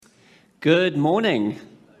Good morning.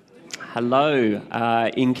 Hello.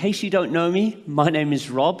 In case you don't know me, my name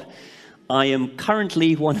is Rob. I am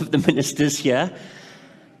currently one of the ministers here.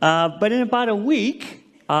 But in about a week,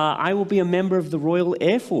 I will be a member of the Royal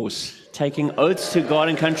Air Force, taking oaths to God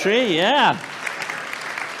and country. Yeah.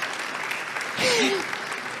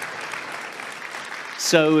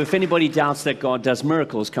 So if anybody doubts that God does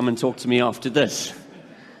miracles, come and talk to me after this.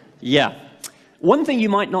 Yeah. One thing you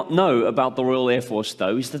might not know about the Royal Air Force,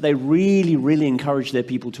 though, is that they really encourage their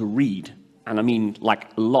people to read. And I mean,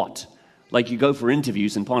 like, a lot. Like, you go for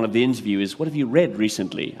interviews, and part of the interview is, what have you read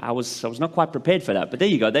recently? I was not quite prepared for that, but there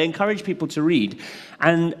you go. They encourage people to read.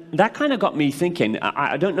 And that kind of got me thinking.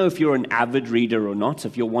 I don't know if you're an avid reader or not,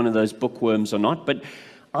 if you're one of those bookworms or not, but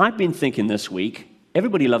I've been thinking this week,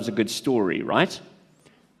 everybody loves a good story, right?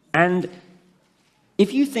 And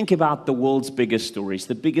if you think about the world's biggest stories,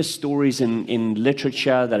 the biggest stories in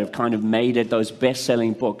literature that have kind of made it, those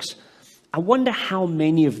best-selling books, I wonder how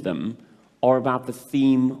many of them are about the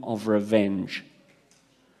theme of revenge.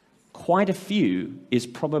 Quite a few is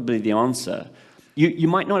probably the answer. You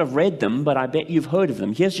might not have read them, but I bet you've heard of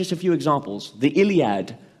them. Here's just a few examples. The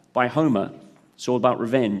Iliad by Homer. It's all about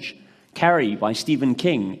revenge. Carrie by Stephen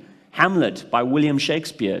King. Hamlet by William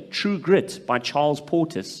Shakespeare. True Grit by Charles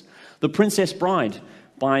Portis. The Princess Bride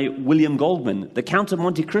by William Goldman. The Count of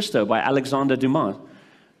Monte Cristo by Alexander Dumas.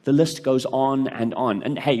 The list goes on.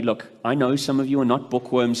 And hey, look, I know some of you are not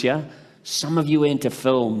bookworms here. Some of you are into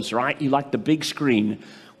films, right? You like the big screen.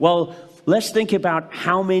 Well, let's think about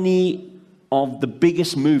how many of the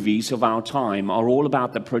biggest movies of our time are all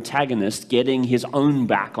about the protagonist getting his own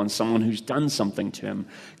back on someone who's done something to him.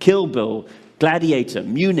 Kill Bill, Gladiator,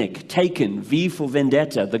 Munich, Taken, V for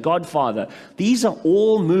Vendetta, The Godfather. These are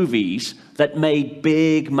all movies that made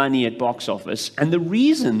big money at box office. And the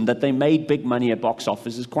reason that they made big money at box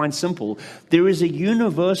office is quite simple. There is a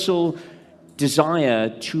universal desire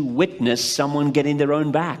to witness someone getting their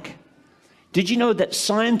own back. Did you know that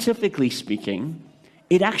scientifically speaking,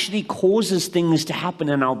 it actually causes things to happen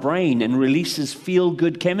in our brain and releases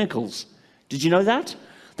feel-good chemicals? Did you know that?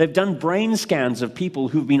 They've done brain scans of people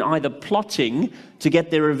who've been either plotting to get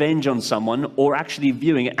their revenge on someone or actually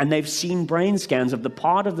viewing it, and they've seen brain scans of the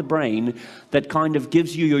part of the brain that kind of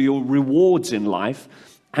gives you your rewards in life.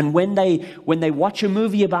 And when they watch a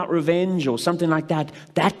movie about revenge or something like that,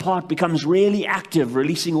 that part becomes really active,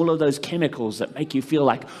 releasing all of those chemicals that make you feel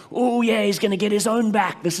like, oh yeah, he's going to get his own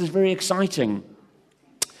back. This is very exciting.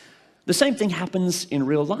 The same thing happens in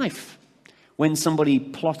real life. When somebody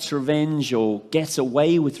plots revenge or gets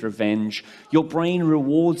away with revenge, your brain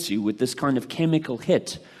rewards you with this kind of chemical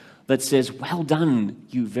hit that says, well done,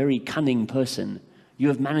 you very cunning person. You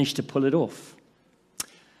have managed to pull it off.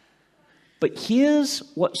 But here's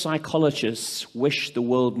what psychologists wish the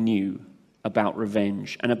world knew about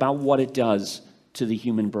revenge and about what it does to the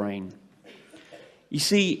human brain. You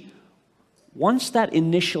see, once that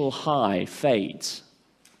initial high fades,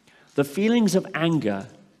 the feelings of anger,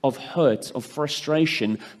 of hurt, of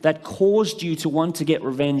frustration that caused you to want to get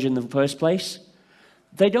revenge in the first place,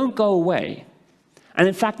 they don't go away. And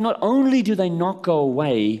in fact, not only do they not go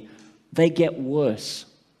away, they get worse.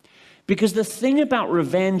 Because the thing about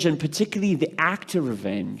revenge, and particularly the act of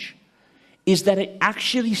revenge, is that it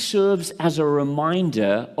actually serves as a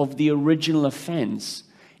reminder of the original offense.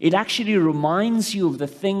 It actually reminds you of the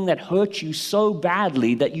thing that hurt you so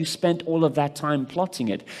badly that you spent all of that time plotting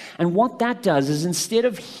it. And what that does is, instead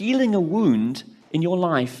of healing a wound in your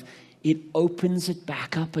life, it opens it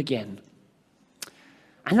back up again.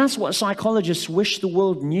 And that's what psychologists wish the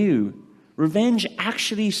world knew. Revenge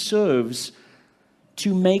actually serves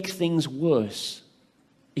to make things worse.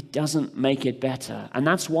 It doesn't make it better. And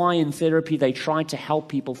that's why in therapy they try to help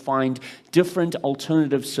people find different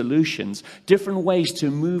alternative solutions, different ways to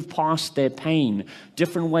move past their pain,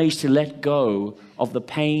 different ways to let go of the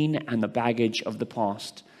pain and the baggage of the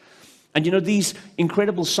past. And you know, these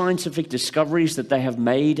incredible scientific discoveries that they have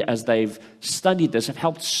made as they've studied this have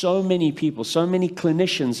helped so many people. So many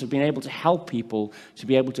clinicians have been able to help people to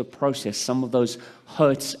be able to process some of those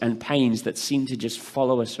hurts and pains that seem to just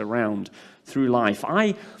follow us around through life.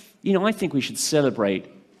 I think we should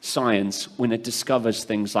celebrate science when it discovers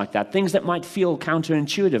things like that, things that might feel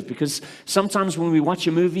counterintuitive, because sometimes when we watch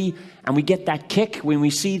a movie and we get that kick, when we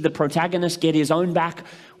see the protagonist get his own back,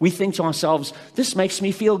 we think to ourselves, this makes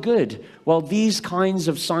me feel good. Well, these kinds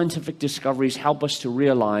of scientific discoveries help us to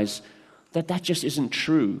realize that that just isn't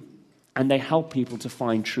true, and they help people to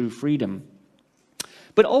find true freedom.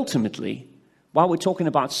 But ultimately, while we're talking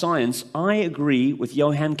about science, I agree with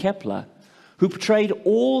Johann Kepler, who portrayed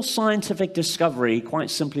all scientific discovery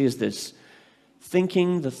quite simply as this: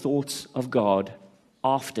 thinking the thoughts of God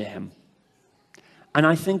after him. And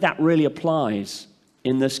I think that really applies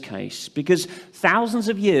in this case, because thousands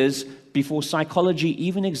of years before psychology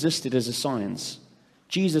even existed as a science,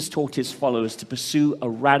 Jesus taught his followers to pursue a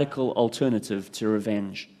radical alternative to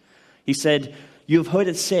revenge. He said, "You have heard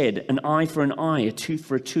it said, an eye for an eye, a tooth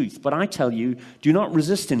for a tooth. But I tell you, do not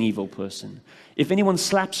resist an evil person. If anyone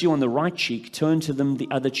slaps you on the right cheek, turn to them the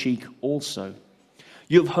other cheek also.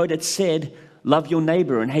 You have heard it said, love your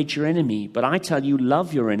neighbor and hate your enemy. But I tell you,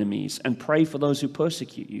 love your enemies and pray for those who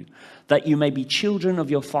persecute you, that you may be children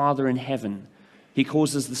of your Father in heaven. He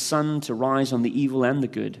causes the sun to rise on the evil and the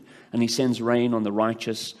good, and he sends rain on the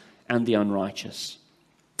righteous and the unrighteous."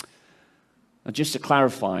 Now, just to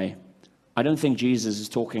clarify, I don't think Jesus is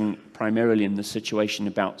talking primarily in this situation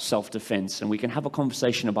about self-defense, and we can have a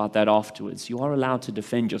conversation about that afterwards. You are allowed to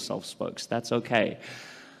defend yourselves, folks. That's okay.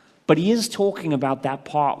 But he is talking about that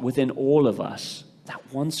part within all of us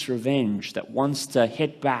that wants revenge, that wants to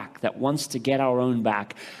hit back, that wants to get our own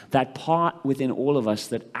back, that part within all of us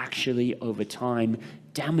that actually over time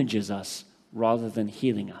damages us rather than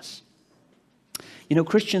healing us. You know,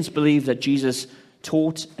 Christians believe that Jesus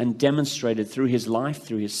taught and demonstrated through his life,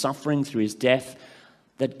 through his suffering, through his death,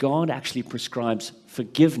 that God actually prescribes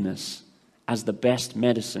forgiveness as the best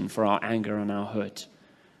medicine for our anger and our hurt,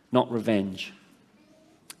 not revenge.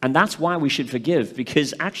 And that's why we should forgive,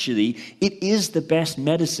 because actually it is the best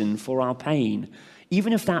medicine for our pain.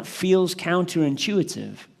 Even if that feels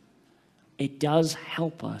counterintuitive, it does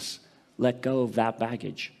help us let go of that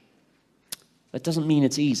baggage. That doesn't mean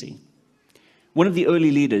it's easy. One of the early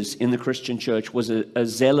leaders in the Christian church was a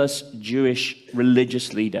zealous Jewish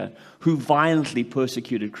religious leader who violently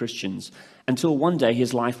persecuted Christians until one day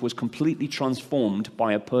his life was completely transformed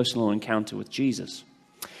by a personal encounter with Jesus.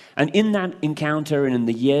 And in that encounter and in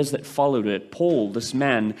the years that followed it, Paul, this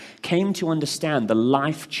man, came to understand the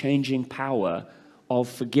life-changing power of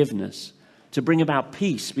forgiveness to bring about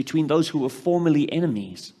peace between those who were formerly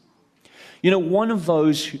enemies. You know, one of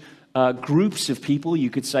those groups of people, you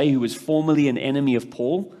could say, who was formerly an enemy of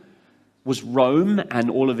Paul was Rome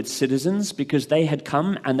and all of its citizens, because they had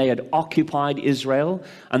come and they had occupied Israel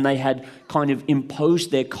and they had kind of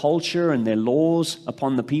imposed their culture and their laws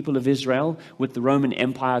upon the people of Israel with the Roman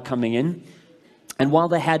Empire coming in. And while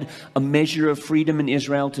they had a measure of freedom in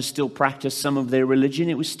Israel to still practice some of their religion,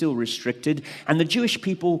 it was still restricted. And the Jewish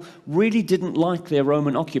people really didn't like their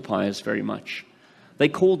Roman occupiers very much. They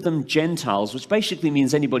called them Gentiles, which basically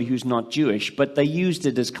means anybody who's not Jewish, but they used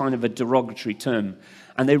it as kind of a derogatory term.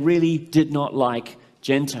 And they really did not like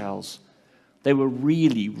Gentiles. They were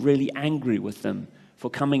really, really angry with them for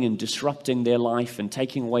coming and disrupting their life and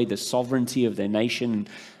taking away the sovereignty of their nation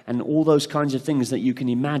and all those kinds of things that you can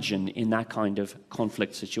imagine in that kind of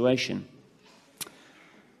conflict situation.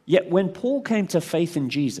 Yet when Paul came to faith in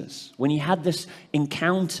Jesus, when he had this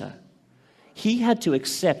encounter, he had to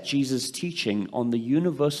accept Jesus' teaching on the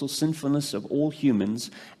universal sinfulness of all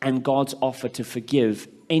humans and God's offer to forgive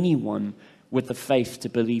anyone with the faith to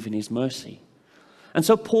believe in his mercy. And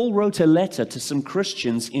so Paul wrote a letter to some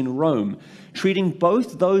Christians in Rome, treating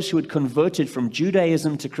both those who had converted from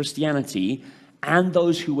Judaism to Christianity and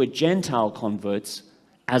those who were Gentile converts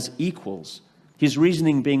as equals. His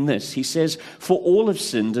reasoning being this: he says, "For all have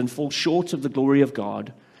sinned and fall short of the glory of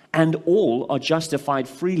God, and all are justified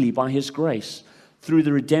freely by his grace through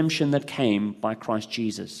the redemption that came by Christ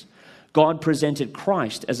Jesus. God presented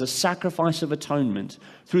Christ as a sacrifice of atonement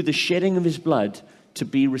through the shedding of his blood to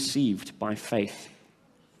be received by faith."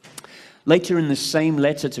 Later in the same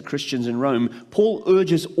letter to Christians in Rome, Paul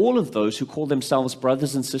urges all of those who call themselves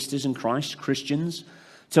brothers and sisters in Christ, Christians,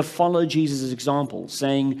 to follow Jesus' example,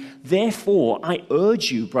 saying, "Therefore, I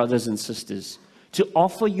urge you, brothers and sisters, to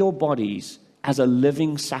offer your bodies as a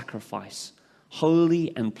living sacrifice,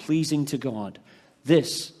 holy and pleasing to God.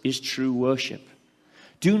 This is true worship.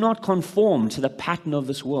 Do not conform to the pattern of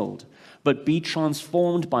this world, but be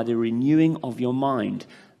transformed by the renewing of your mind.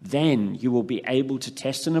 Then you will be able to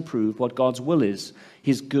test and approve what God's will is,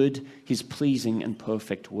 his good, his pleasing and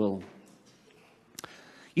perfect will."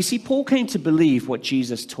 You see, Paul came to believe what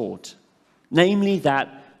Jesus taught, namely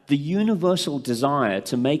that the universal desire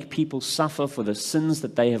to make people suffer for the sins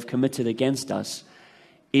that they have committed against us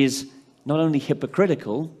is not only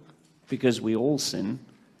hypocritical, because we all sin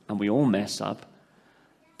and we all mess up,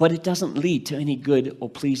 but it doesn't lead to any good or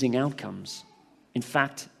pleasing outcomes. In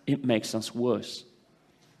fact, it makes us worse.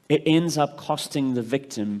 It ends up costing the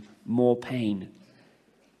victim more pain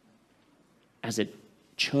as it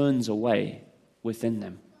churns away within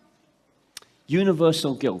them.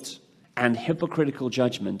 Universal guilt and hypocritical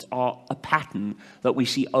judgment are a pattern that we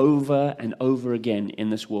see over and over again in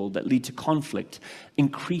this world that lead to conflict,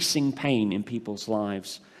 increasing pain in people's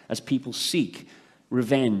lives as people seek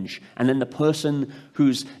revenge. And then the person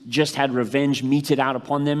who's just had revenge meted out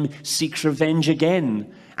upon them seeks revenge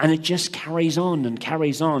again. And it just carries on,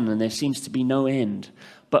 and there seems to be no end.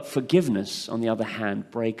 But forgiveness, on the other hand,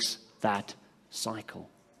 breaks that cycle.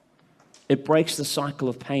 It breaks the cycle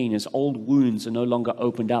of pain as old wounds are no longer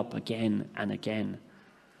opened up again and again.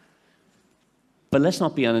 But let's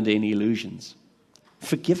not be under any illusions.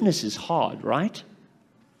 Forgiveness is hard, right?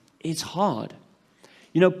 It's hard.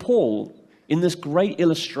 You know, Paul, in this great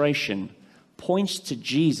illustration, points to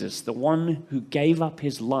Jesus, the one who gave up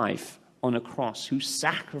his life on a cross, who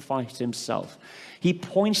sacrificed himself. He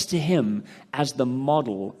points to him as the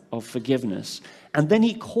model of forgiveness. And then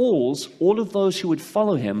he calls all of those who would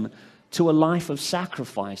follow him to a life of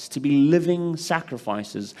sacrifice, to be living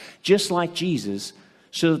sacrifices, just like Jesus,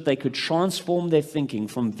 so that they could transform their thinking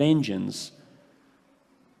from vengeance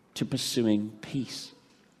to pursuing peace.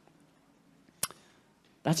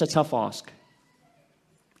 That's a tough ask.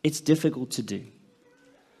 It's difficult to do.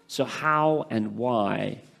 So how and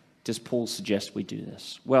why does Paul suggest we do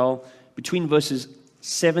this? Well, between verses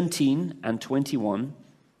 17 and 21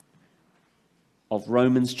 of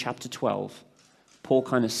Romans chapter 12, Paul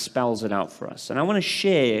kind of spells it out for us. And I want to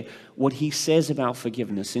share what he says about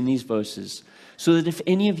forgiveness in these verses, so that if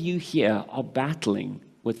any of you here are battling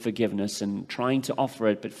with forgiveness and trying to offer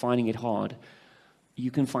it but finding it hard,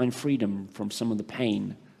 you can find freedom from some of the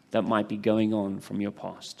pain that might be going on from your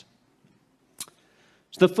past.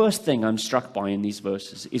 So the first thing I'm struck by in these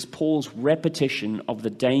verses is Paul's repetition of the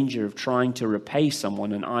danger of trying to repay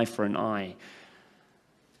someone an eye for an eye.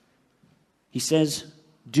 He says,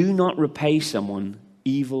 do not repay someone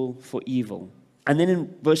evil for evil. And then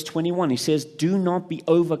in verse 21, he says, do not be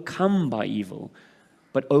overcome by evil,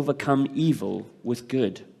 but overcome evil with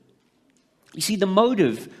good. You see, the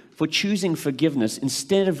motive for choosing forgiveness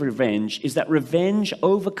instead of revenge is that revenge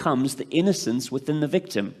overcomes the innocence within the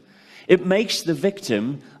victim. It makes the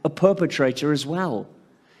victim a perpetrator as well.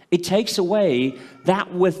 It takes away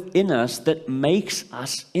that within us that makes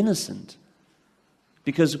us innocent.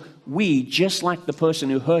 Because we, just like the person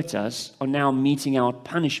who hurt us, are now meting out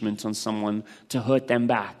punishment on someone to hurt them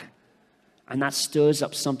back. And that stirs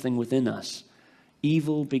up something within us.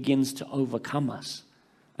 Evil begins to overcome us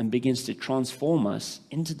and begins to transform us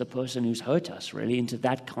into the person who's hurt us, really, into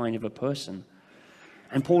that kind of a person.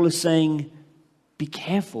 And Paul is saying, be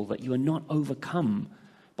careful that you are not overcome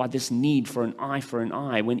by this need for an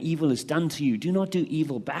eye. When evil is done to you, do not do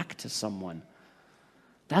evil back to someone.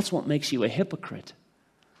 That's what makes you a hypocrite.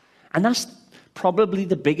 And that's probably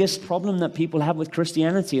the biggest problem that people have with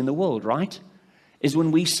Christianity in the world, right? Is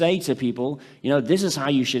when we say to people, you know, this is how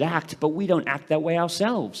you should act, but we don't act that way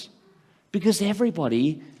ourselves. Because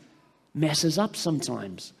everybody messes up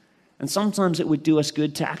sometimes. And sometimes it would do us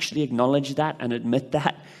good to actually acknowledge that and admit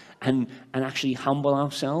that and actually humble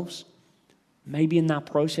ourselves. Maybe in that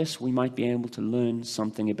process we might be able to learn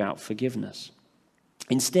something about forgiveness.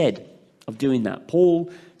 Instead of doing that,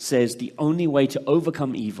 Paul says the only way to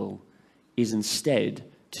overcome evil is instead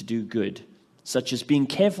to do good, such as being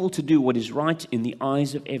careful to do what is right in the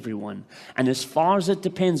eyes of everyone, and as far as it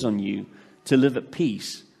depends on you, to live at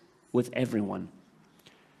peace with everyone.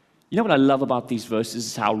 You know what I love about these verses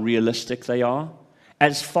is how realistic they are.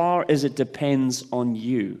 As far as it depends on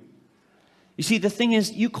you. You see, the thing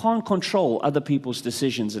is, you can't control other people's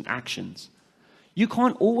decisions and actions. You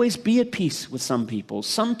can't always be at peace with some people.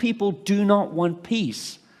 Some people do not want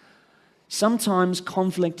peace. Sometimes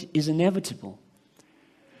conflict is inevitable.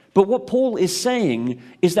 But what Paul is saying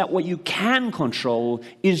is that what you can control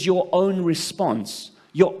is your own response,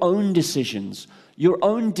 your own decisions, your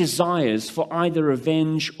own desires for either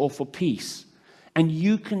revenge or for peace. And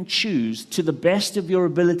you can choose to the best of your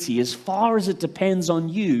ability, as far as it depends on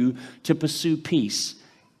you, to pursue peace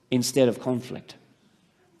instead of conflict.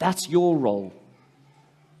 That's your role.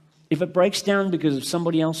 If it breaks down because of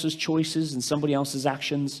somebody else's choices and somebody else's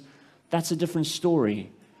actions, that's a different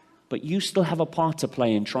story. But you still have a part to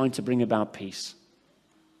play in trying to bring about peace.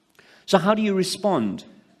 So how do you respond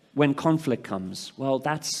when conflict comes? Well,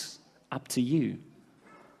 that's up to you.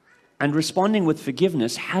 And responding with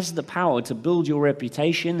forgiveness has the power to build your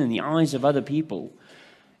reputation in the eyes of other people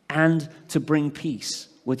and to bring peace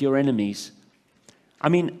with your enemies. I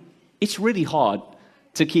mean, it's really hard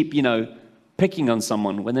to keep, picking on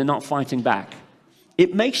someone when they're not fighting back.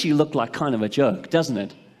 It makes you look like kind of a jerk, doesn't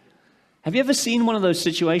it? Have you ever seen one of those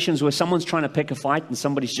situations where someone's trying to pick a fight and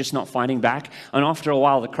somebody's just not fighting back? And after a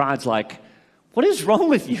while, the crowd's like, what is wrong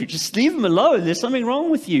with you? Just leave them alone. There's something wrong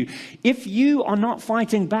with you. If you are not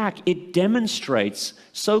fighting back, it demonstrates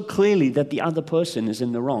so clearly that the other person is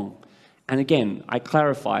in the wrong. And again, I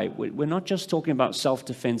clarify, we're not just talking about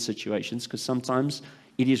self-defense situations, because sometimes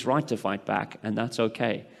it is right to fight back, and that's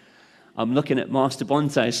okay. I'm looking at Master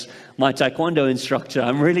Bontes, my Taekwondo instructor.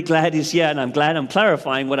 I'm really glad he's here, and I'm glad I'm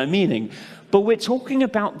clarifying what I'm meaning. But we're talking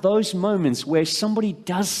about those moments where somebody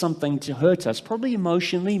does something to hurt us, probably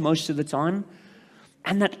emotionally most of the time,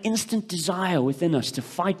 and that instant desire within us to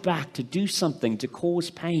fight back, to do something, to cause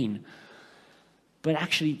pain. But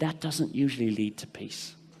actually, that doesn't usually lead to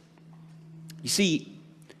peace. You see,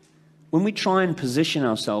 when we try and position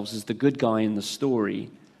ourselves as the good guy in the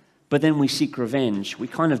story, but then we seek revenge, we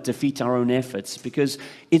kind of defeat our own efforts, because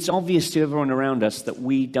it's obvious to everyone around us that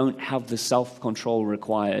we don't have the self-control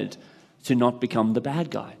required to not become the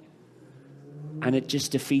bad guy. And it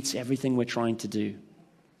just defeats everything we're trying to do.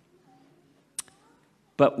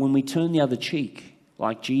 But when we turn the other cheek,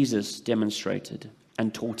 like Jesus demonstrated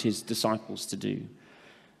and taught his disciples to do,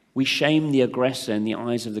 we shame the aggressor in the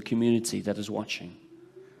eyes of the community that is watching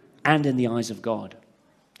and in the eyes of God.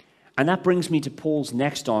 And that brings me to Paul's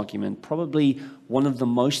next argument, probably one of the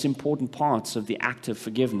most important parts of the act of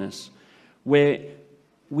forgiveness, where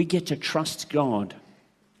we get to trust God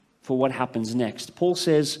for what happens next. Paul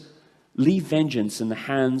says, leave vengeance in the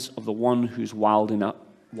hands of the one who's wise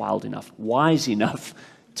enough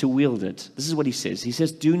to wield it. This is what he says. He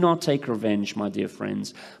says, do not take revenge, my dear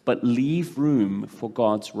friends, but leave room for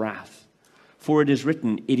God's wrath. For it is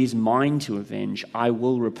written, it is mine to avenge, I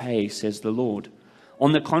will repay, says the Lord.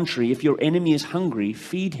 On the contrary, if your enemy is hungry,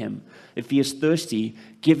 feed him. If he is thirsty,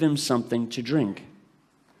 give him something to drink.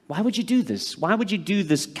 Why would you do this? Why would you do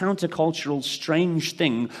this countercultural, strange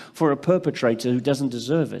thing for a perpetrator who doesn't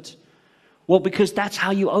deserve it? Well, because that's how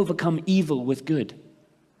you overcome evil with good.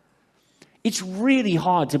 It's really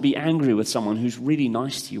hard to be angry with someone who's really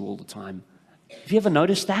nice to you all the time. Have you ever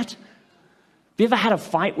noticed that? Have you ever had a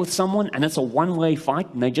fight with someone and it's a one-way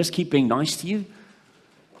fight and they just keep being nice to you?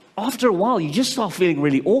 After a while, you just start feeling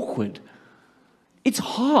really awkward. It's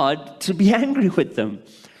hard to be angry with them.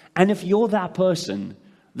 And if you're that person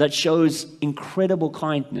that shows incredible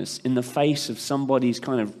kindness in the face of somebody's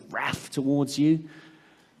kind of wrath towards you,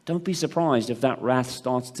 don't be surprised if that wrath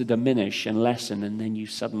starts to diminish and lessen, and then you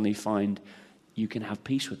suddenly find you can have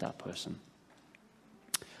peace with that person.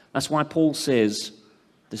 That's why Paul says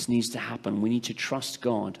this needs to happen. We need to trust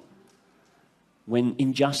God when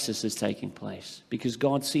injustice is taking place, because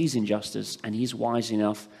God sees injustice and he's wise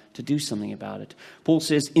enough to do something about it. Paul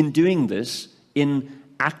says in doing this, in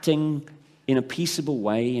acting in a peaceable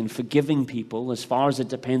way, in forgiving people as far as it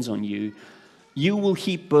depends on you, you will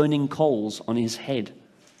heap burning coals on his head.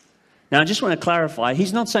 Now, I just want to clarify,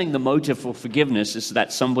 he's not saying the motive for forgiveness is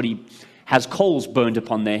that somebody has coals burned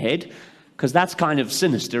upon their head, because that's kind of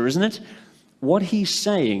sinister, isn't it? What he's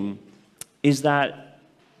saying is that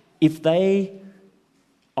if they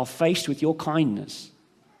are faced with your kindness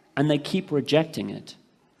and they keep rejecting it,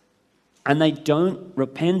 and they don't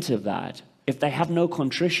repent of that, if they have no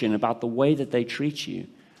contrition about the way that they treat you,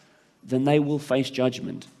 then they will face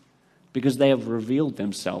judgment, because they have revealed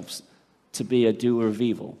themselves to be a doer of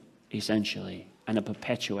evil, essentially, and a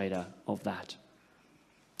perpetuator of that.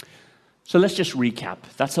 So let's just recap.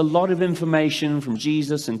 That's a lot of information from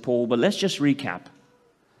Jesus and Paul, but let's just recap.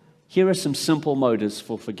 Here are some simple motives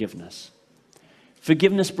for forgiveness.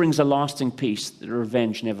 Forgiveness brings a lasting peace that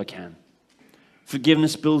revenge never can.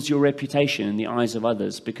 Forgiveness builds your reputation in the eyes of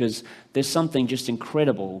others, because there's something just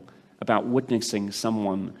incredible about witnessing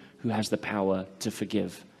someone who has the power to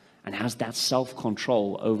forgive and has that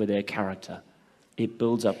self-control over their character. It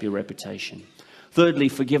builds up your reputation. Thirdly,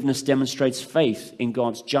 forgiveness demonstrates faith in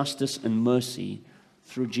God's justice and mercy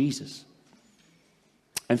through Jesus.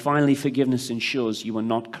 And finally, forgiveness ensures you are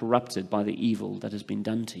not corrupted by the evil that has been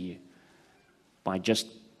done to you by just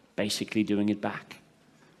basically doing it back.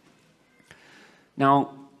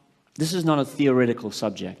 Now, this is not a theoretical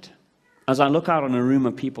subject. As I look out on a room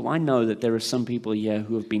of people, I know that there are some people here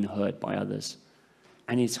who have been hurt by others,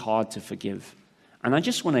 and it's hard to forgive. And I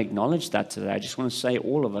just want to acknowledge that today. I just want to say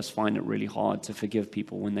all of us find it really hard to forgive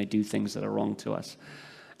people when they do things that are wrong to us.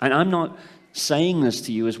 And I'm not saying this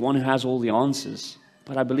to you as one who has all the answers,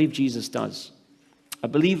 but I believe Jesus does. I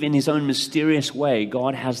believe in his own mysterious way,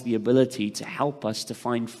 God has the ability to help us to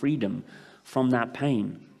find freedom from that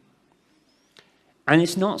pain. And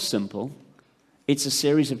it's not simple. It's a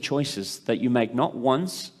series of choices that you make not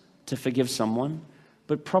once to forgive someone,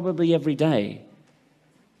 but probably every day.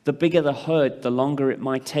 The bigger the hurt, the longer it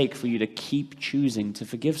might take for you to keep choosing to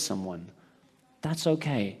forgive someone. That's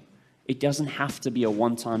okay. It doesn't have to be a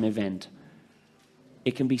one-time event.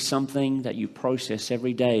 It can be something that you process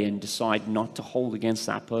every day and decide not to hold against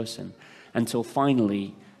that person until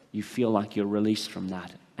finally you feel like you're released from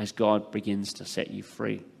that as God begins to set you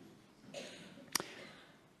free.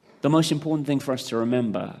 The most important thing for us to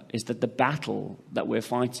remember is that the battle that we're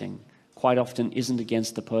fighting quite often isn't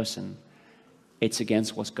against the person. It's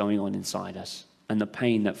against what's going on inside us and the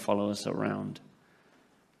pain that follows us around.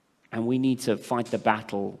 And we need to fight the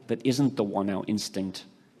battle that isn't the one our instinct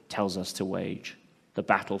tells us to wage, the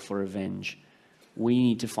battle for revenge. We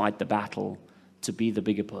need to fight the battle to be the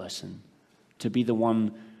bigger person, to be the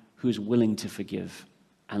one who's willing to forgive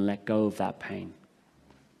and let go of that pain.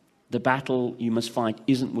 The battle you must fight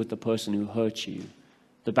isn't with the person who hurt you.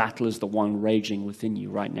 The battle is the one raging within you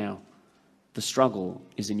right now. The struggle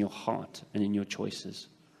is in your heart and in your choices.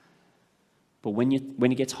 But when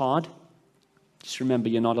it gets hard, just remember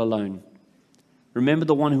you're not alone. Remember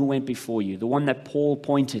the one who went before you, the one that Paul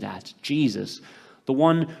pointed at, Jesus, the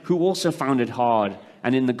one who also found it hard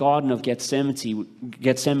and in the Garden of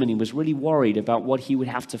Gethsemane was really worried about what he would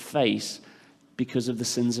have to face because of the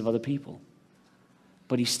sins of other people.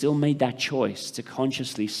 But he still made that choice to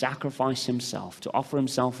consciously sacrifice himself, to offer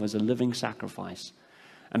himself as a living sacrifice.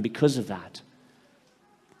 And because of that,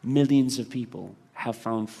 millions of people have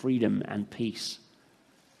found freedom and peace,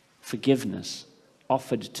 forgiveness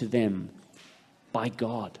offered to them by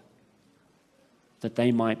God, that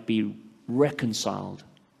they might be reconciled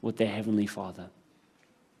with their Heavenly Father.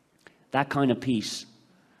 That kind of peace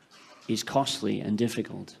is costly and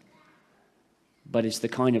difficult, but it's the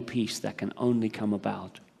kind of peace that can only come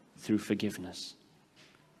about through forgiveness.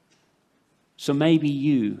 So maybe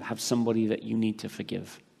you have somebody that you need to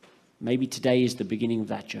forgive. Maybe today is the beginning of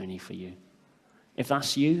that journey for you. If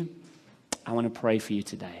that's you, I want to pray for you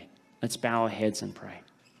today. Let's bow our heads and pray.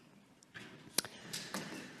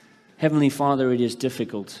 Heavenly Father, it is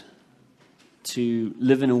difficult to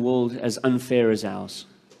live in a world as unfair as ours.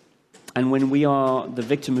 And when we are the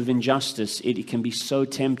victim of injustice, it can be so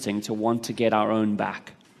tempting to want to get our own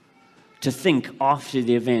back, to think after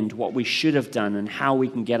the event what we should have done and how we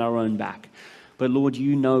can get our own back. But Lord,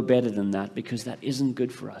 you know better than that, because that isn't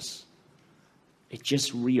good for us. It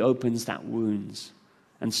just reopens that wounds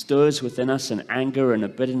and stirs within us an anger and a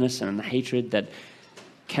bitterness and a hatred that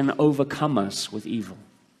can overcome us with evil.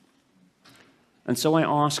 And so I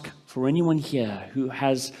ask for anyone here who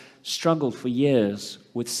has struggled for years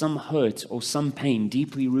with some hurt or some pain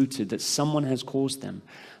deeply rooted that someone has caused them,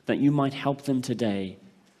 that you might help them today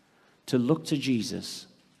to look to Jesus,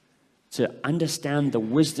 to understand the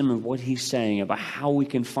wisdom of what he's saying about how we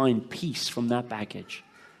can find peace from that baggage,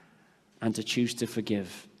 and to choose to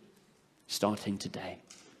forgive starting today.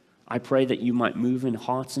 I pray that you might move in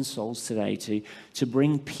hearts and souls today to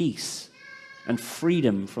bring peace and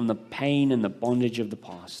freedom from the pain and the bondage of the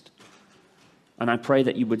past. And I pray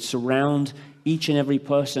that you would surround each and every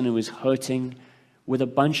person who is hurting with a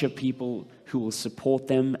bunch of people who will support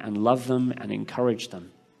them and love them and encourage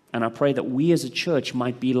them. And I pray that we as a church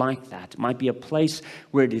might be like that, might be a place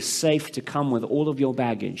where it is safe to come with all of your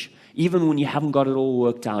baggage, even when you haven't got it all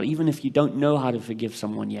worked out, even if you don't know how to forgive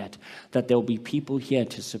someone yet, that there'll be people here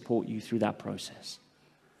to support you through that process.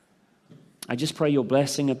 I just pray your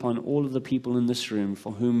blessing upon all of the people in this room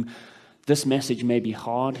for whom this message may be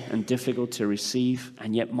hard and difficult to receive,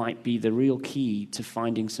 and yet might be the real key to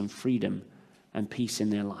finding some freedom and peace in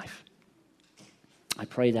their life. I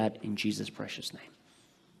pray that in Jesus' precious name.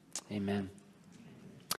 Amen.